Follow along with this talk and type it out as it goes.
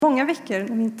många veckor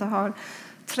när vi inte har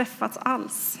träffats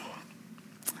alls.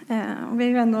 Och vi är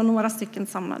ju ändå några stycken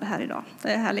samlade här idag.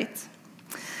 Det är härligt.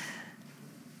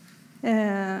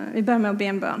 Vi börjar med att be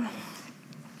en bön.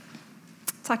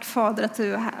 Tack Fader att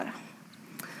du är här.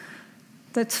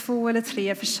 Där 2 eller 3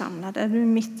 är församlade, är du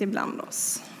mitt ibland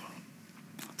oss.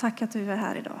 Tack att du är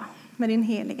här idag med din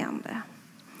heliga ande.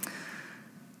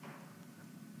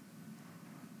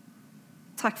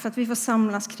 Tack för att vi får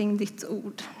samlas kring ditt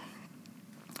ord.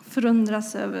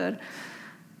 Förundras över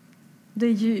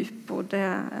det djup och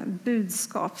det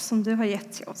budskap som du har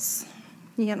gett till oss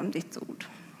genom ditt ord.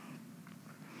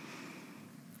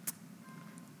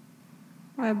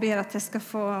 Och jag ber att det ska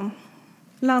få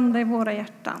landa i våra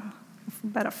hjärtan och få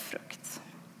bära frukt.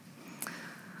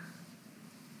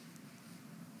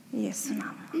 I Jesu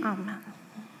namn. Amen.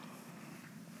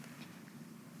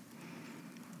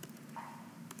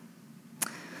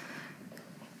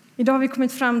 Idag har vi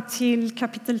kommit fram till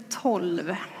kapitel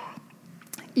 12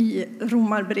 i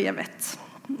Romarbrevet.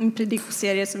 En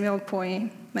predikoserie som vi har hållit på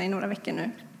med i några veckor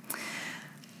nu.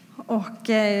 Och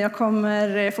jag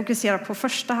kommer fokusera på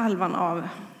första halvan av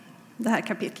det här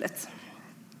kapitlet.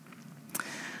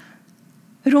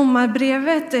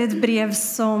 Romarbrevet är ett brev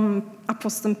som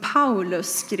aposteln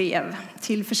Paulus skrev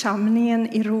till församlingen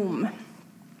i Rom.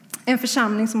 En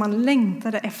församling som han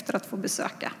längtade efter att få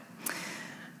besöka.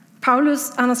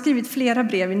 Paulus han har skrivit flera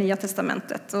brev i Nya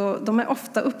testamentet och de är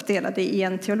ofta uppdelade i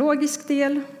en teologisk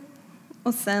del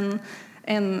och sen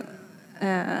en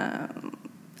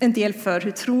del för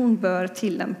hur tron bör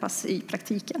tillämpas i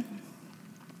praktiken.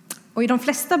 Och i de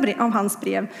flesta av hans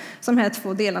brev så är de här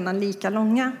 2 delarna lika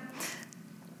långa.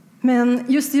 Men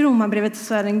just i Romarbrevet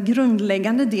så är den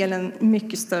grundläggande delen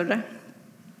mycket större.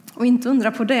 Och inte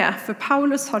undra på det, för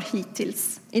Paulus har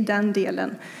hittills i den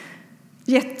delen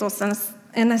gett oss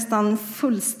en nästan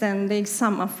fullständig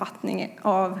sammanfattning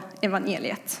av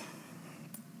evangeliet.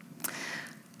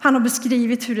 Han har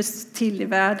beskrivit hur det står till i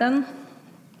världen,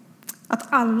 att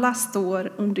alla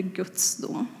står under Guds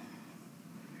dom.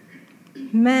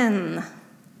 Men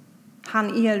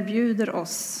han erbjuder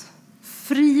oss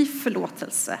fri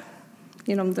förlåtelse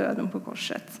genom döden på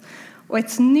korset och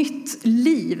ett nytt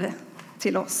liv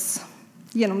till oss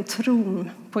genom tron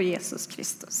på Jesus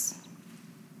Kristus.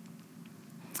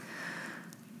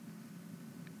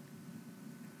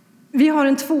 Vi har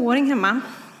en 2-åring hemma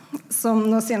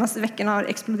som de senaste veckorna har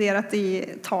exploderat i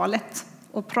talet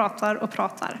och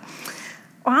pratar.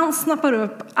 Och han snappar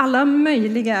upp alla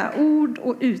möjliga ord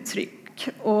och uttryck.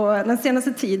 Och den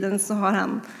senaste tiden så har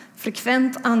han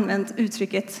frekvent använt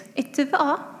uttrycket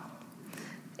 "eteva".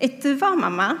 "Eteva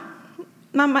mamma?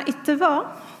 Mamma eteva?"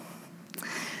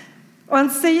 Och han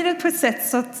säger det på ett sätt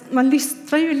så att man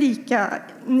lyssnar ju lika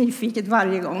nyfiket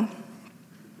varje gång.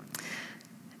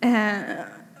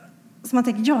 Så man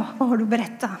tänker, ja, vad har du att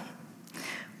berätta?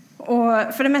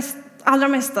 Och för det allra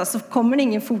mesta så kommer det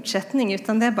ingen fortsättning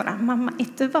utan det är bara "mamma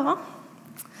eteva".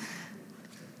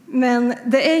 Men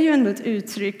det är ju ändå ett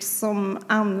uttryck som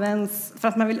används för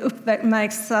att man vill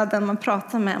uppmärksamma den man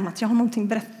pratar med om att jag har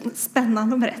någonting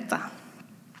spännande att berätta.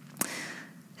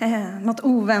 Något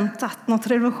oväntat, något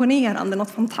revolutionerande,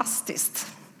 något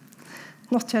fantastiskt.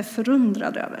 Något jag är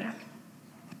förundrad över.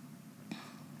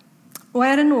 Och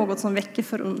är det något som väcker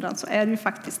förundran så är det ju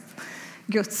faktiskt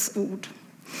Guds ord.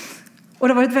 Och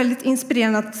det har varit väldigt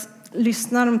inspirerande att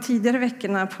lyssna de tidigare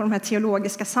veckorna på de här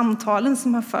teologiska samtalen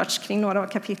som har förts kring några av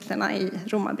kapitlerna i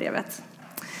Romarbrevet.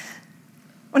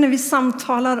 Och när vi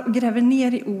samtalar och gräver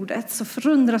ner i ordet så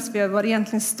förundras vi över vad det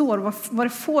egentligen står, vad det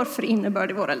får för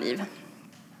innebörd i våra liv.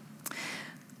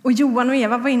 Och Johan och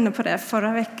Eva var inne på det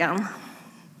förra veckan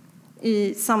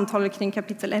i samtalet kring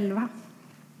kapitel 11.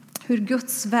 Hur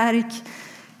Guds verk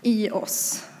i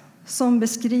oss, som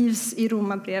beskrivs i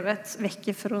Romarbrevet,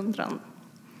 väcker förundran.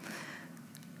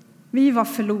 Vi var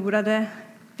förlorade,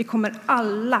 vi kommer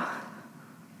alla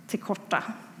till korta.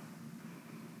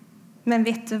 Men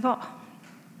vet du vad?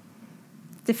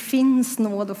 Det finns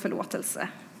nåd och förlåtelse.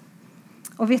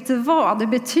 Och vet du vad? Det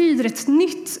betyder ett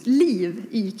nytt liv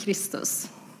i Kristus.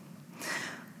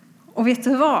 Och vet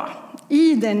du vad?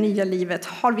 I det nya livet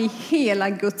har vi hela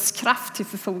Guds kraft till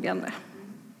förfogande.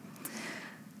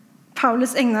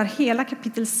 Paulus ägnar hela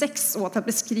kapitel 6 åt att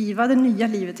beskriva det nya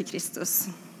livet i Kristus.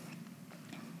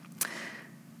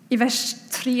 I vers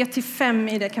 3-5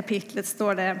 i det kapitlet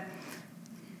står det: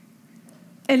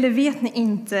 "Eller vet ni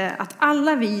inte att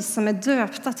alla vi som är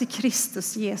döpta till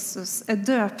Kristus Jesus är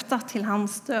döpta till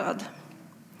hans död?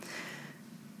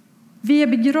 Vi är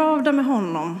begravda med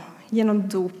honom genom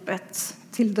dopet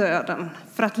till döden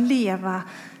för att leva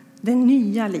det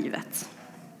nya livet.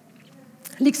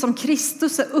 Liksom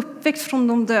Kristus är uppväckt från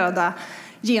de döda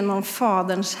genom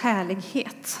Faderns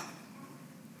härlighet.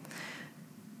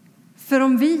 För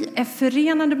om vi är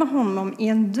förenade med honom i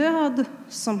en död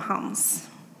som hans,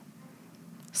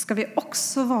 ska vi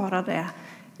också vara det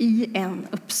i en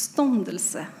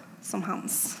uppståndelse som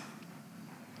hans.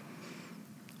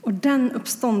 Och den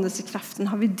uppståndelsekraften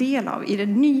har vi del av i det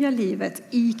nya livet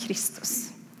i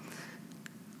Kristus.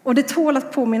 Och det tål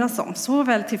att påminnas om,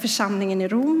 såväl till församlingen i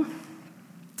Rom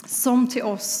som till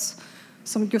oss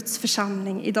som Guds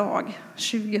församling idag,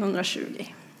 2020.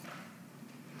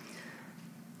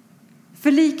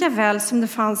 För lika väl som det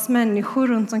fanns människor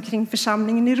runt omkring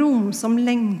församlingen i Rom som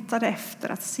längtade efter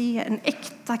att se en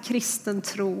äkta kristen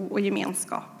tro och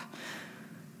gemenskap,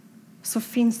 så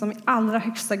finns de i allra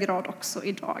högsta grad också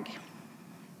idag.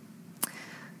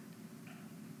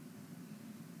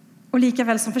 Och lika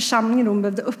väl som församlingen i Rom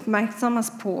behövde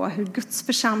uppmärksammas på hur Guds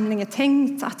församling är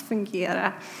tänkt att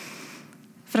fungera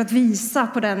för att visa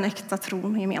på den äkta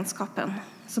tron och gemenskapen,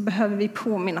 så behöver vi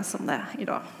påminnas om det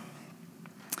idag.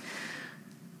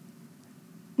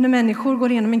 När människor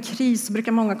går igenom en kris så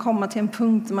brukar många komma till en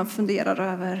punkt där man funderar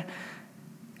över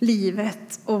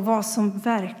livet och vad som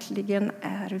verkligen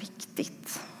är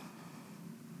viktigt.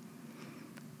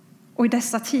 Och i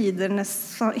dessa tider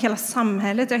när hela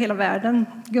samhället och hela världen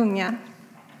gungar,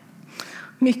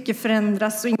 mycket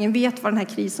förändras och ingen vet var den här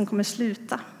krisen kommer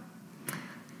sluta,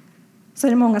 så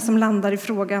är det många som landar i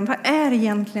frågan: vad är det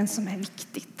egentligen som är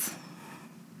viktigt?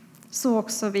 Så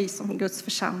också vi som Guds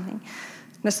församling.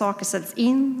 När saker ställs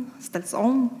in, ställs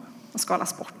om och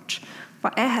skalas bort.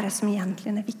 Vad är det som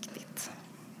egentligen är viktigt?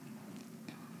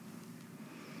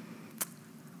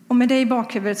 Och med det i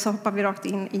bakhuvudet så hoppar vi rakt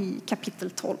in i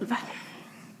kapitel 12.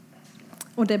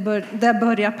 Och där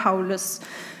börjar Paulus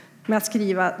med att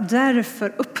skriva: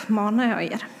 därför uppmanar jag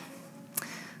er.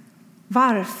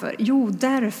 Varför? Jo,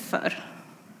 därför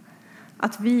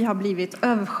att vi har blivit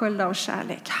översköljda av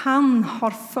kärlek. Han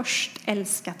har först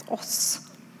älskat oss.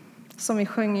 Som vi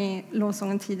sjöng i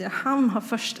lovsången tidigare. Han har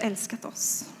först älskat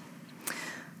oss.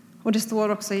 Och det står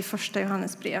också i första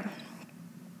Johannes brev.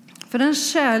 För den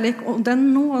kärlek och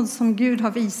den nåd som Gud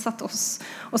har visat oss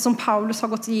och som Paulus har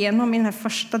gått igenom i den här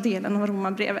första delen av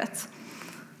Romarbrevet.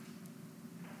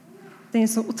 Det är en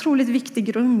så otroligt viktig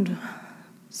grund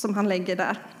som han lägger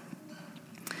där.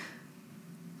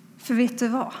 För vet du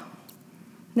vad?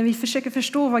 När vi försöker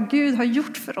förstå vad Gud har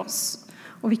gjort för oss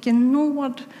och vilken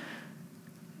nåd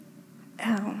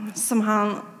som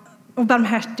han, och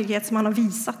barmhärtighet som han har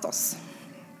visat oss.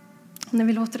 När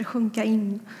vi låter det sjunka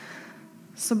in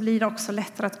så blir det också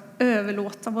lättare att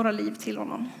överlåta våra liv till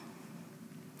honom.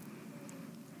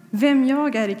 Vem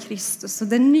jag är i Kristus och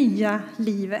det nya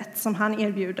livet som han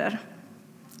erbjuder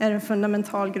är en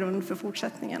fundamental grund för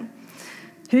fortsättningen.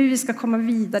 Hur vi ska komma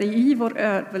vidare i vår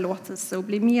överlåtelse och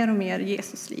bli mer och mer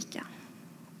Jesuslika.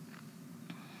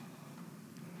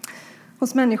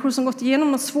 Hos människor som gått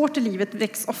igenom något svårt i livet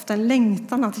väcks ofta en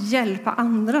längtan att hjälpa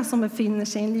andra som befinner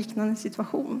sig i en liknande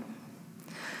situation.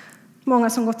 Många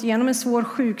som gått igenom en svår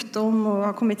sjukdom och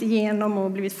har kommit igenom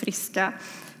och blivit friska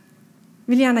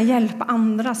vill gärna hjälpa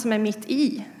andra som är mitt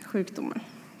i sjukdomen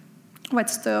och vara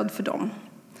ett stöd för dem.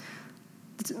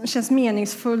 Det känns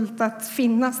meningsfullt att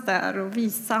finnas där och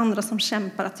visa andra som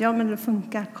kämpar att ja, men det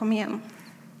funkar, kom igen.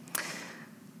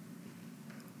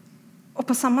 Och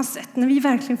på samma sätt, när vi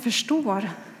verkligen förstår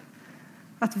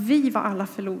att vi var alla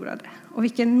förlorade och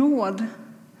vilken nåd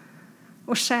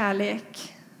och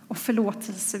kärlek och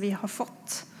förlåtelse vi har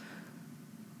fått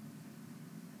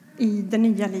i det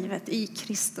nya livet i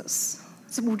Kristus,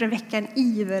 så borde det väcka en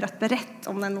iver att berätta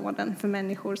om den nåden för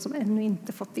människor som ännu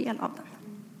inte fått del av den.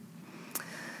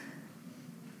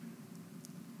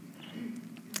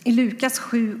 I Lukas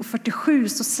 7:47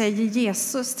 så säger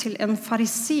Jesus till en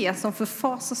farisé som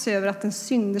förfasar sig över att en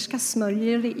synderska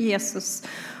smörjer Jesus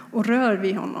och rör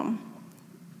vid honom.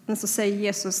 Men så säger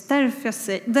Jesus: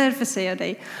 därför säger jag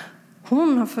dig,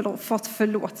 hon har fått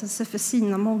förlåtelse för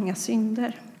sina många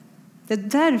synder. Det är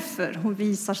därför hon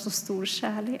visar så stor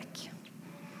kärlek.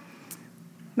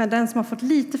 Men den som har fått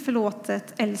lite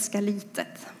förlåtet älskar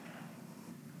litet.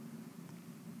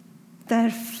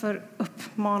 Därför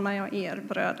uppmanar jag er,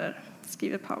 bröder,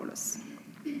 skriver Paulus.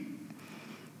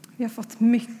 Vi har fått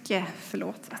mycket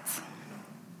förlåtet.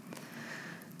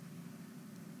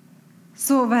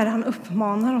 Så vad är det han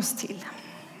uppmanar oss till?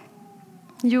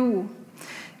 Jo,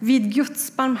 vid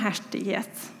Guds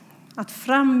barmhärtighet att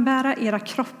frambära era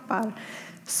kroppar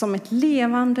som ett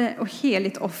levande och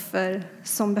heligt offer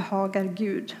som behagar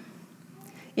Gud.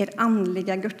 Er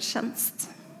andliga gudstjänst.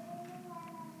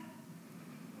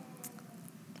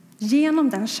 Genom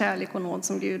den kärlek och nåd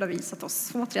som Gud har visat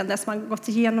oss, återigen det som har gått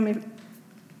igenom i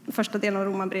första delen av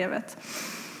Romarbrevet,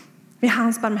 vid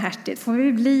hans barmhärtighet får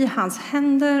vi bli hans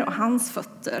händer och hans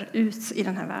fötter ut i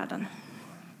den här världen.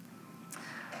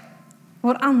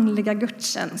 Vår andliga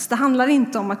gudstjänst, det handlar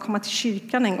inte om att komma till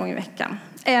kyrkan en gång i veckan.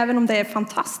 Även om det är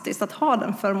fantastiskt att ha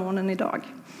den förmånen idag.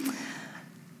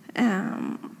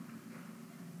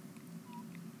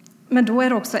 Men då är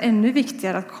det också ännu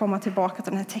viktigare att komma tillbaka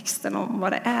till den här texten om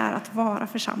vad det är att vara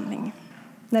församling.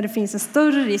 När det finns en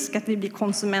större risk att vi blir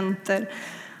konsumenter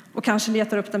och kanske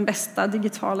letar upp den bästa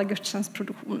digitala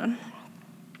gudstjänstproduktionen.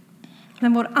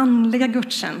 Men vår andliga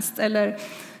gudstjänst, eller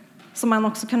som man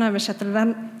också kan översätta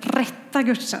den rätta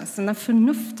gudstjänsten, den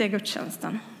förnuftiga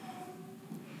gudstjänsten,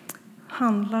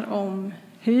 handlar om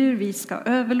hur vi ska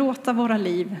överlåta våra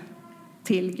liv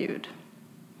till Gud.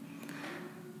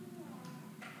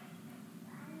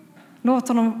 Låt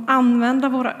honom använda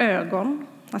våra ögon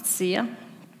att se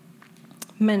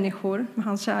människor med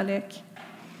hans kärlek.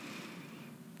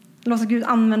 Låt Gud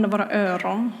använda våra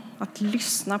öron att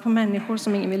lyssna på människor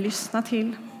som ingen vill lyssna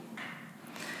till.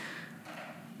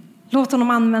 Låt honom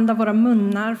använda våra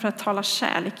munnar för att tala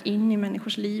kärlek in i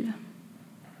människors liv.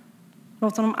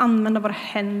 Låt honom använda våra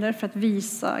händer för att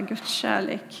visa Guds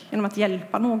kärlek genom att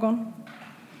hjälpa någon.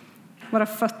 Våra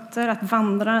fötter att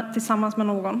vandra tillsammans med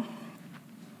någon.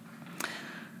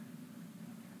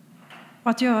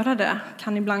 Och att göra det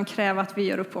kan ibland kräva att vi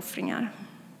gör uppoffringar.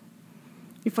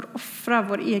 Vi får offra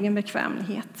vår egen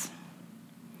bekvämlighet.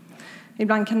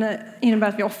 Ibland kan det innebära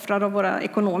att vi offrar av våra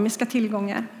ekonomiska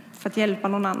tillgångar för att hjälpa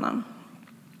någon annan.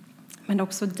 Men det är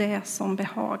också det som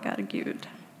behagar Gud.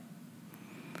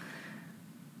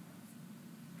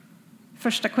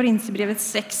 Första Korinthierbrevet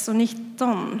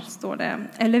 6:19 står det: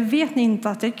 eller vet ni inte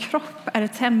att er kropp är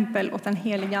ett tempel åt den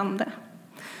helige Ande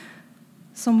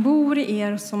som bor i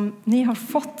er, som ni har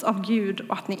fått av Gud,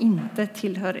 och att ni inte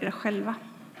tillhör er själva?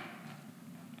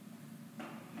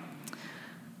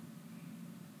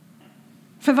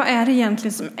 För vad är det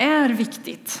egentligen som är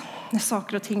viktigt när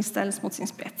saker och ting ställs mot sin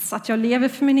spets? Att jag lever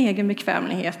för min egen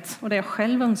bekvämlighet och det jag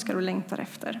själv önskar och längtar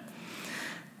efter?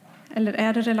 Eller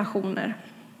är det relationer?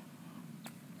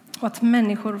 Och att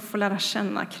människor får lära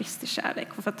känna Kristi kärlek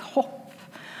och få ett hopp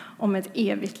om ett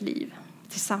evigt liv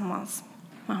tillsammans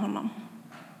med honom.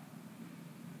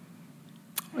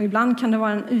 Och ibland kan det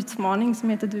vara en utmaning som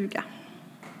heter duga.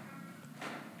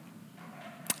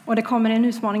 Och det kommer en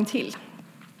utmaning till.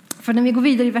 För när vi går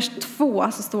vidare i vers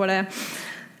 2 så står det: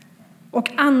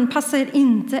 och anpassa er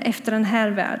inte efter den här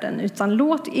världen, utan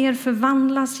låt er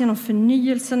förvandlas genom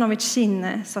förnyelsen av ert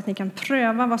sinne, så att ni kan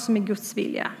pröva vad som är Guds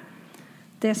vilja,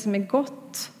 det som är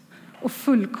gott och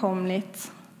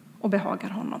fullkomligt och behagar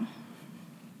honom.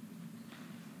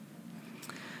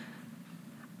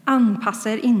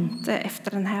 Anpassa er inte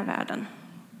efter den här världen.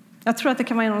 Jag tror att det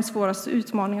kan vara en av de svåraste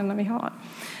utmaningarna vi har,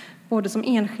 både som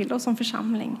enskilda och som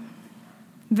församling.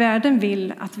 Världen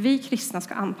vill att vi kristna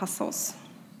ska anpassa oss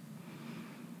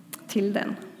till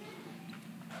den.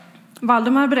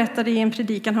 Valdemar berättade i en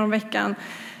predikan häromveckan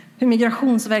hur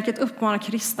Migrationsverket uppmanar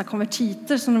kristna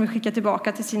konvertiter som de vill skicka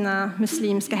tillbaka till sina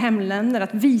muslimska hemländer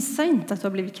att visa inte att du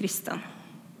har blivit kristen.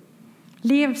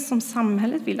 Lev som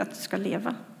samhället vill att du ska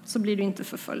leva, så blir du inte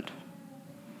förföljd.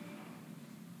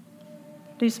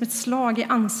 Det är som ett slag i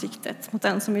ansiktet mot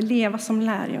den som vill leva som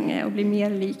lärjunge och bli mer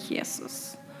lik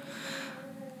Jesus.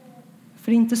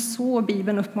 För det är inte så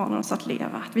Bibeln uppmanar oss att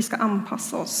leva, att vi ska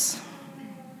anpassa oss.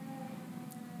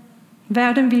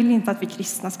 Världen vill inte att vi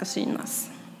kristna ska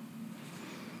synas.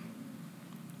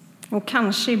 Och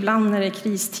kanske ibland när det är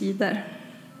kristider,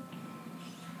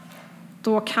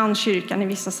 då kan kyrkan i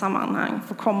vissa sammanhang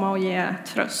få komma och ge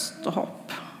tröst och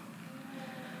hopp.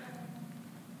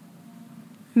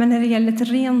 Men när det gäller ett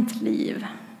rent liv,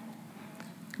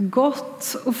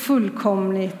 gott och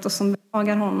fullkomligt och som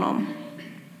behagar honom,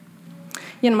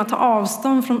 genom att ta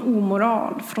avstånd från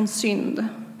omoral, från synd,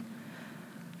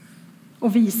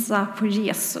 och visa på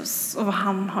Jesus och vad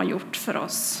han har gjort för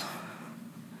oss,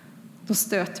 då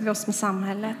stöter vi oss med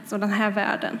samhället och den här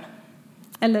världen,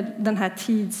 eller den här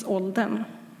tidsåldern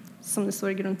som det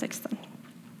står i grundtexten.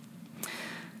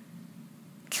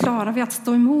 Klarar vi att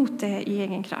stå emot det i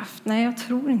egen kraft? Nej, jag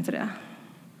tror inte det.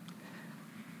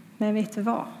 Men vet du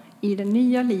vad? I det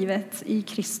nya livet i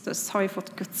Kristus har vi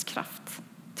fått Guds kraft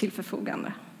till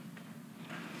förfogande.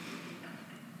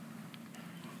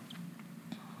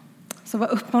 Så vad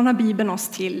uppmanar Bibeln oss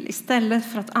till istället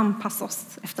för att anpassa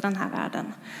oss efter den här världen?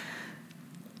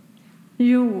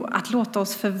 Jo, att låta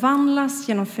oss förvandlas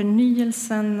genom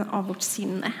förnyelsen av vårt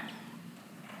sinne.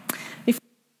 Vi får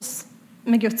oss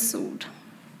med Guds ord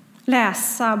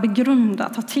läsa, begrunda,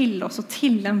 ta till oss och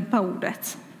tillämpa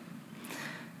ordet.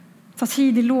 Ta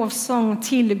tid i lovsång,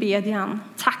 tillbedjan,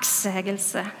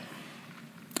 tacksägelse.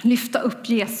 Lyfta upp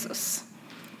Jesus.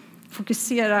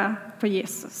 Fokusera på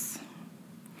Jesus.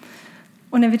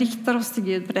 Och när vi riktar oss till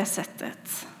Gud på det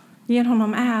sättet, ger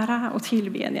honom ära och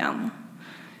tillbedjan,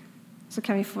 så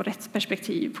kan vi få rätt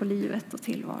perspektiv på livet och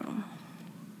tillvaron.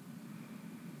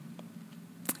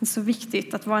 Det är så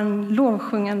viktigt att vara en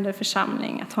lovsjungande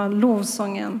församling, att ha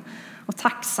lovsången och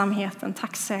tacksamheten,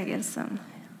 tacksägelsen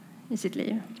i sitt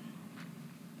liv.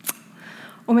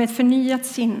 Och med ett förnyat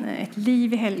sinne, ett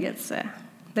liv i helgelse,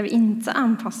 där vi inte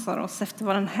anpassar oss efter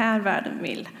vad den här världen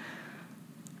vill,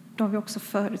 då har vi också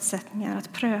förutsättningar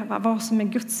att pröva vad som är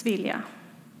Guds vilja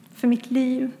för mitt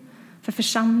liv, för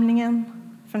församlingen,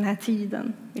 för den här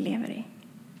tiden vi lever i.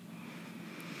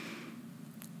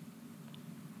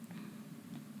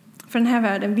 För den här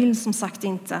världen vill som sagt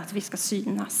inte att vi ska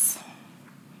synas.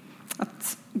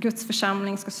 Att Guds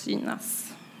församling ska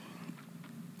synas.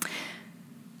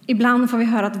 Ibland får vi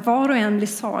höra att var och en blir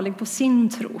salig på sin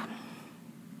tro.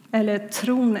 Eller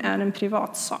tron är en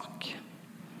privatsak.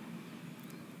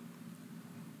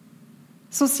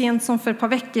 Så sent som för ett par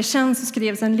veckor sedan så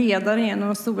skrevs en ledare i en av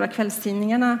de stora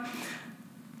kvällstidningarna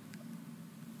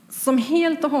som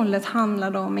helt och hållet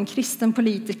handlade om en kristen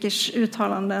politikers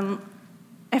uttalanden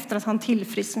efter att han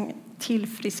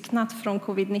tillfrisknat från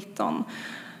covid-19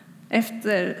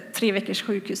 efter 3 veckors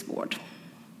sjukhusvård.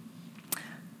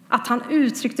 Att han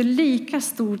uttryckte lika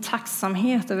stor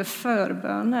tacksamhet över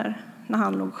förböner när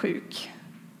han låg sjuk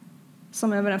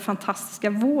som över den fantastiska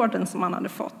vården som han hade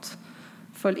fått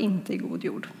föll inte i god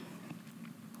jord.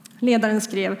 Ledaren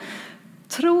skrev: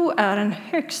 tro är en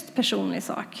högst personlig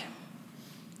sak.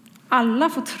 Alla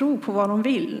får tro på vad de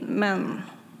vill, men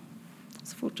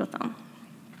så fortsatte han.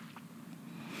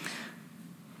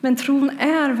 Men tron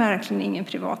är verkligen ingen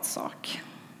privatsak.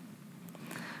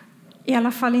 I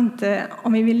alla fall inte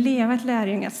om vi vill leva ett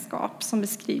lärjungaskap som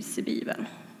beskrivs i Bibeln.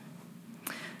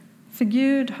 För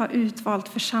Gud har utvalt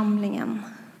församlingen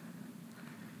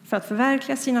för att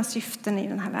förverkliga sina syften i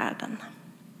den här världen.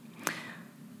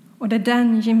 Och det är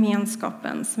den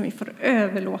gemenskapen som vi får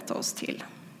överlåta oss till.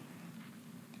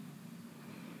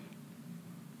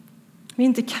 Vi är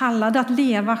inte kallade att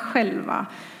leva själva,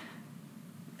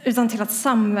 utan till att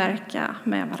samverka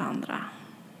med varandra.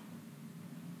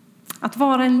 Att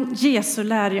vara en Jesu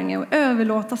lärjunge och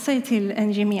överlåta sig till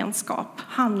en gemenskap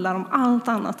handlar om allt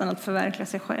annat än att förverkliga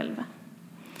sig själv.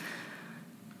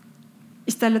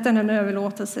 Istället är det en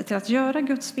överlåtelse till att göra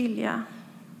Guds vilja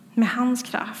med hans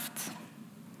kraft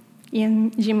i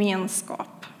en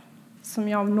gemenskap som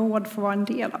jag av nåd får vara en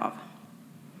del av.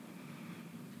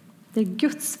 Det är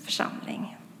Guds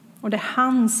församling och det är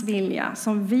hans vilja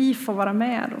som vi får vara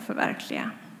med och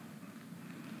förverkliga.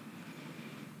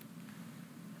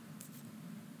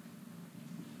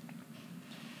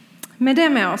 Med det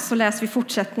med oss så läser vi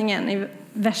fortsättningen i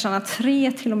verserna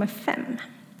 3 till och med 5.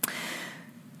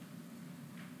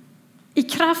 I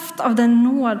kraft av den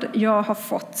nåd jag har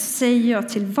fått säger jag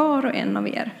till var och en av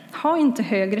er: ha inte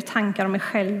högre tankar om er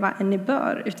själva än ni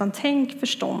bör, utan tänk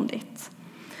förståndigt,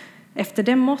 efter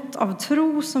det mått av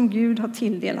tro som Gud har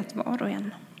tilldelat var och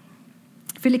en.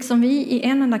 För liksom vi i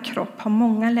en enda kropp har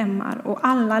många lemmar och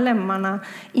alla lemmarna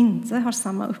inte har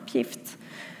samma uppgift,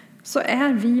 så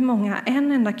är vi många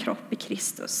en enda kropp i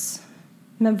Kristus,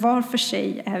 men var för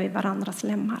sig är vi varandras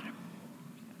lemmar.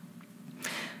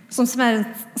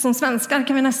 Som svenskar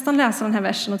kan vi nästan läsa den här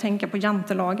versen och tänka på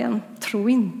jantelagen. Tro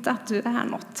inte att du är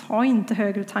något. Ha inte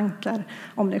högre tankar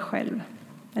om dig själv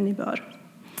än ni bör.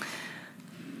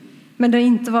 Men det är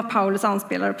inte vad Paulus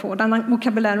anspelar på. Den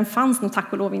vokabulären fanns nog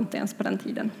tack och lov inte ens på den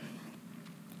tiden.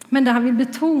 Men det han vill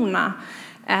betona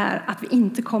är att vi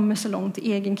inte kommer så långt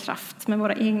i egen kraft med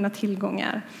våra egna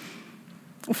tillgångar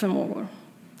och förmågor.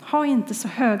 Ha inte så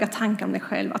höga tankar om dig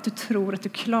själv att du tror att du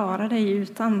klarar dig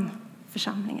utan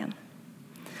församlingen.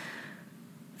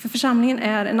 För församlingen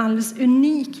är en alldeles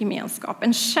unik gemenskap,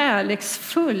 en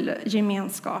kärleksfull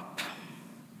gemenskap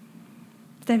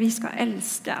där vi ska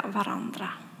älska varandra,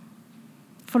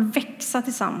 få växa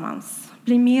tillsammans,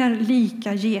 bli mer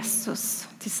lika Jesus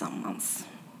tillsammans.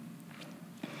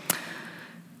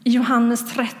 I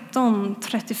Johannes 13,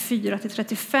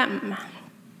 34-35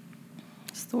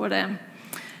 står det: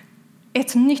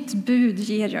 ett nytt bud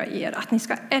ger jag er, att ni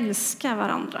ska älska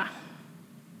varandra.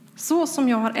 Så som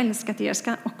jag har älskat er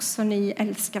ska också ni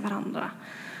älska varandra.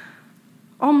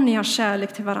 Om ni har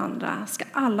kärlek till varandra ska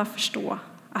alla förstå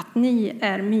att ni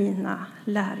är mina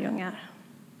lärjungar.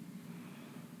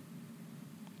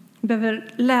 Vi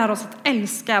behöver lära oss att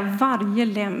älska varje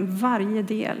lem, varje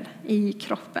del i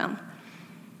kroppen.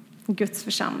 Guds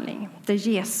församling, där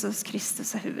Jesus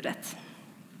Kristus är huvudet.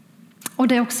 Och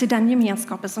det är också i den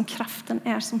gemenskapen som kraften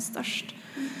är som störst.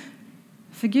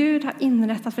 För Gud har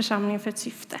inrättat församlingen för ett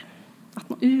syfte. Att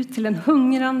nå ut till en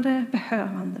hungrande,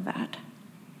 behövande värld.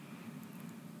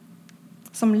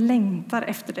 Som längtar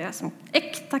efter det som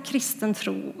äkta kristen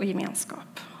tro och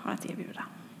gemenskap har att erbjuda.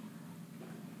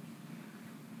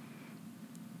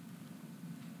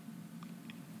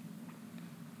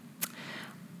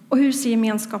 Och hur ser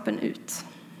gemenskapen ut?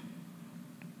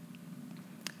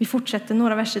 Vi fortsätter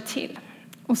några verser till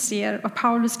och ser vad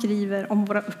Paulus skriver om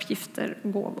våra uppgifter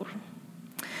och gåvor.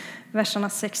 Verserna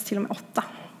 6-8.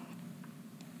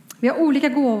 Vi har olika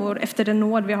gåvor efter den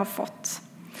nåd vi har fått.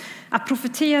 Att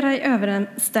profetera i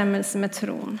överensstämmelse med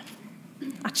tron.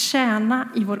 Att tjäna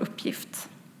i vår uppgift.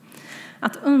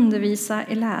 Att undervisa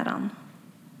i läran.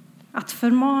 Att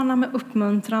förmana med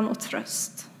uppmuntran och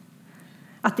tröst.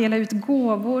 Att dela ut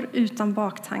gåvor utan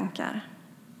baktankar.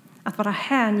 Att vara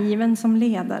hängiven som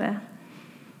ledare.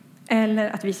 Eller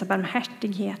att visa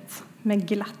barmhärtighet med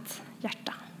glatt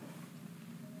hjärta.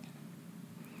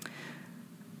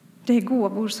 Det är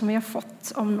gåvor som vi har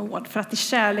fått av nåd för att i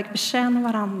kärlek betjäna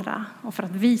varandra och för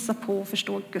att visa på och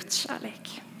förstå Guds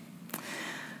kärlek.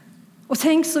 Och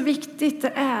tänk så viktigt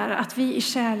det är att vi i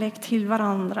kärlek till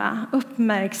varandra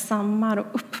uppmärksammar och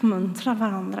uppmuntrar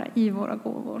varandra i våra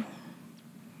gåvor.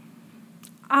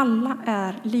 Alla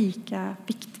är lika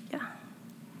viktiga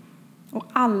och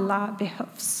alla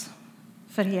behövs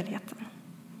för helheten.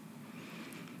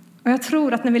 Och jag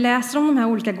tror att när vi läser om de här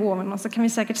olika gåvorna så kan vi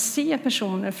säkert se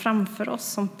personer framför oss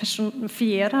som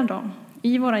personifierar dem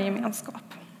i våra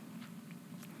gemenskap.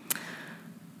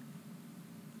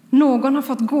 Någon har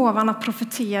fått gåvan att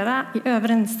profetera i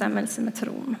överensstämmelse med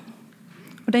tron.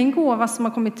 Och det är en gåva som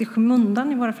har kommit till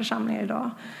skymundan i våra församlingar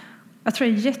idag. Jag tror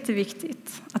det är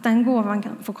jätteviktigt att den gåvan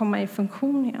kan få komma i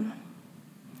funktion igen.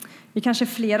 Vi kanske är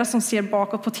flera som ser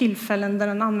bakåt på tillfällen där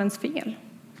den används fel.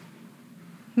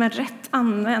 Men rätt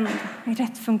använd, i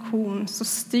rätt funktion, så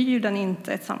styr den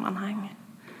inte ett sammanhang,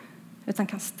 utan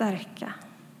kan stärka.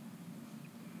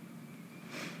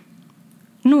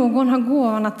 Någon har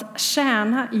gåvan att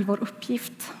tjäna i vår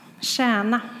uppgift.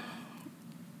 Tjäna.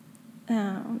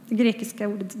 Det grekiska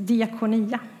ordet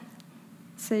diakonia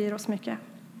säger oss mycket.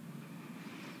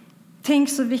 Tänk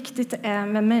så viktigt det är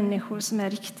med människor som är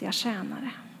riktiga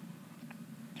tjänare.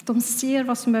 De ser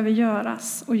vad som behöver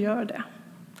göras och gör det.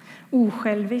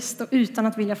 Osjälviskt och utan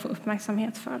att vilja få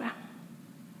uppmärksamhet för det.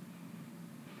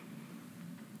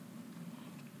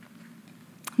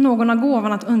 Någon har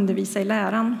gåvan att undervisa i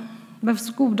läran. Det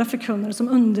behövs goda förkunnare som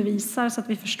undervisar så att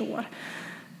vi förstår.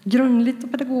 Grundligt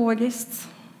och pedagogiskt.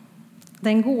 Det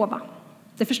är en gåva.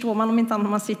 Det förstår man om inte annat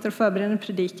när man sitter och förbereder en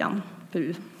predikan.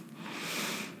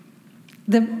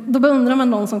 Då beundrar man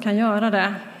någon som kan göra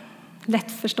det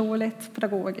lättförståeligt,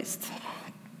 pedagogiskt.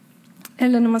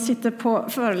 Eller när man sitter på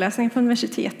föreläsningar på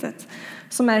universitetet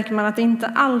så märker man att det inte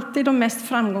alltid är de mest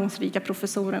framgångsrika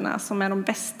professorerna som är de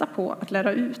bästa på att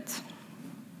lära ut.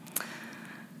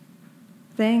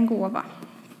 Det är en gåva.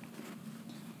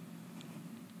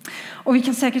 Och vi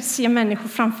kan säkert se människor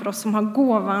framför oss som har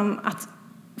gåvan att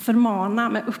förmana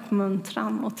med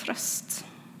uppmuntran och tröst.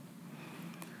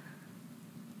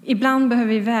 Ibland behöver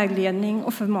vi vägledning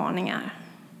och förmaningar.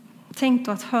 Tänk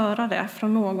då att höra det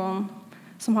från någon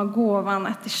som har gåvan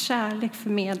att i kärlek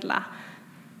förmedla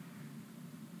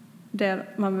det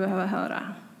man behöver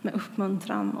höra med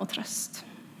uppmuntran och tröst.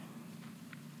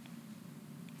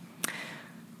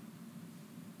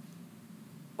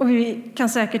 Och vi kan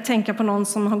säkert tänka på någon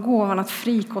som har gåvan att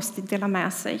frikostigt dela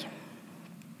med sig.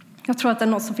 Jag tror att det är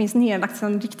något som finns nedlagt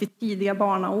sedan riktigt tidiga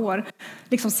barnaår.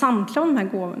 Liksom samtliga av de här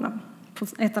gåvorna på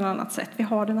ett eller annat sätt. Vi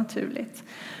har det naturligt.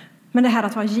 Men det här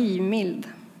att vara givmild.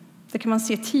 Det kan man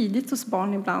se tidigt hos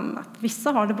barn ibland. Att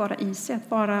vissa har det bara i sig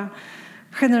att vara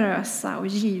generösa och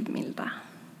givmilda.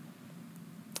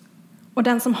 Och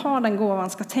den som har den gåvan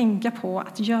ska tänka på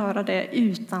att göra det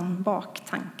utan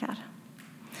baktankar.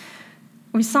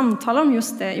 Och vi samtalade om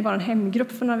just det i vår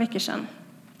hemgrupp för några veckor sedan.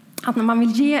 Att när man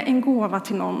vill ge en gåva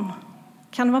till någon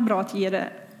kan det vara bra att ge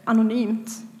det anonymt.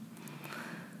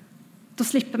 Då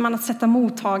slipper man att sätta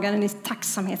mottagaren i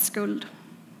tacksamhetsskuld.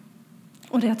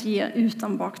 Och det är att ge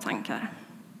utan baktankar.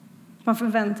 Man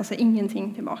förväntar sig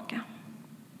ingenting tillbaka.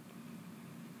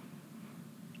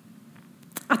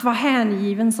 Att vara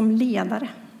hängiven som ledare.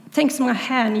 Tänk så många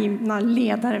hängivna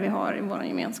ledare vi har i vår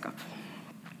gemenskap.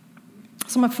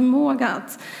 Som har förmåga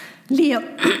att leda.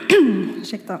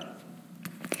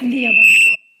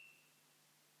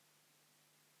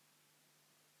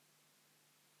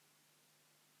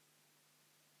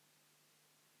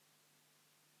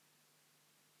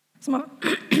 Som har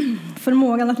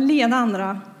förmågan att leda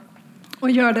andra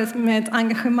och gör det med ett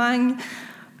engagemang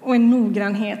och en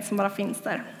noggrannhet som bara finns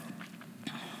där.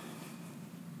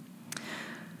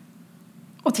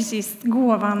 Och till sist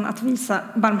gåvan att visa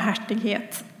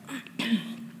barmhärtighet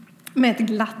med ett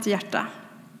glatt hjärta.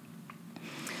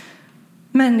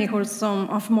 Människor som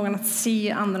har förmågan att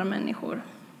se andra människor.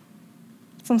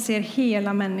 Som ser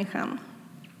hela människan.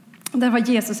 Där var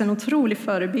Jesus en otrolig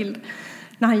förebild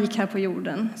när han gick här på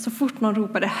jorden. Så fort någon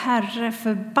ropade Herre,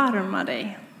 förbarma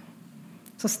dig,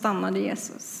 så stannade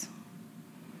Jesus.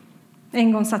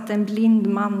 En gång satt en blind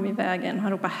man vid vägen.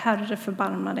 Han ropade Herre,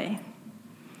 förbarma dig.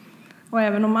 Och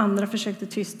även om andra försökte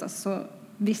tysta så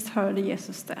visst hörde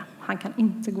Jesus det. Han kan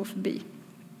inte gå förbi.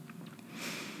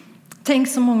 Tänk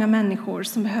så många människor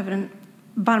som behöver en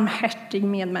barmhärtig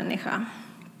medmänniska.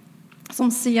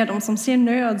 Som ser dem, som ser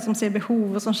nöd, som ser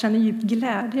behov och som känner djup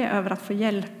glädje över att få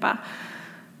hjälpa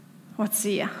och att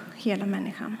se hela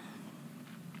människan.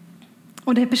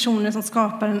 Och det är personer som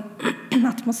skapar en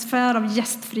atmosfär av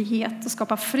gästfrihet och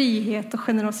skapar frihet och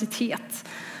generositet.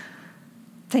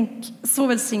 Tänk så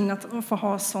välsignat att få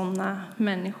ha sådana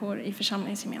människor i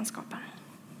församlingsgemenskapen.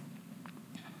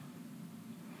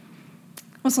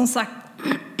 Och som sagt,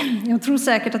 jag tror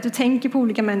säkert att du tänker på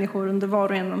olika människor under var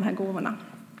och en av de här gåvorna.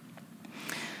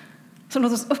 Så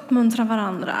låt oss uppmuntra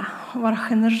varandra och vara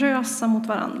generösa mot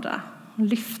varandra och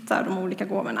lyfta de olika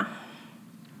gåvorna.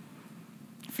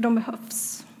 För de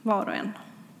behövs, var och en.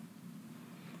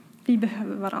 Vi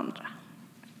behöver varandra.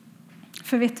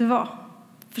 För vet du vad?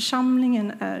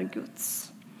 Församlingen är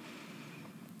Guds.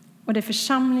 Och det är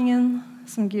församlingen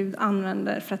som Gud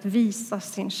använder för att visa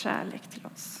sin kärlek till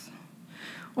oss.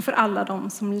 Och för alla de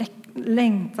som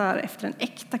längtar efter en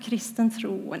äkta kristen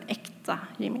tro och en äkta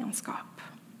gemenskap.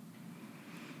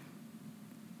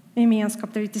 En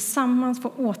gemenskap där vi tillsammans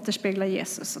får återspegla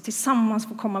Jesus och tillsammans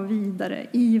får komma vidare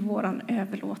i våran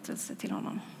överlåtelse till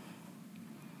honom.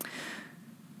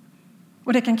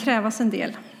 Och det kan krävas en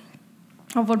del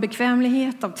av vår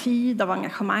bekvämlighet, av tid, av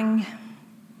engagemang.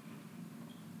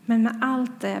 Men med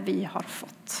allt det vi har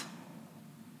fått.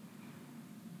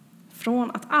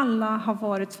 Från att alla har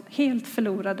varit helt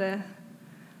förlorade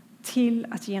till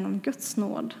att genom Guds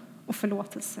nåd och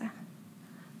förlåtelse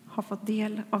har fått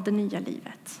del av det nya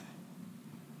livet.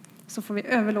 Så får vi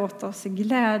överlåta oss i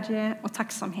glädje och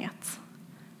tacksamhet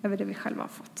över det vi själva har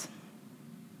fått.